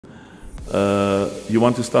you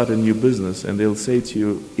want to start a new business, and they'll say to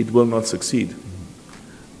you, it will not succeed.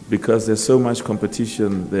 Because there's so much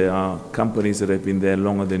competition. There are companies that have been there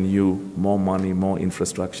longer than you, more money, more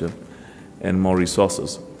infrastructure, and more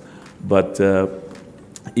resources. But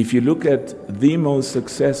if you look at the most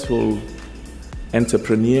successful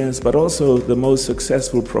entrepreneurs, but also the most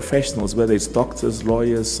successful professionals, whether it's doctors,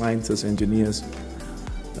 lawyers, scientists, engineers,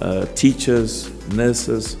 teachers,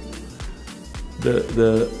 nurses,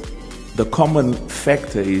 the common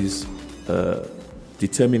factor is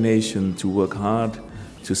determination to work hard,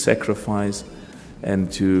 to sacrifice,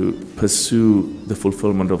 and to pursue the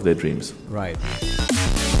fulfillment of their dreams. Right.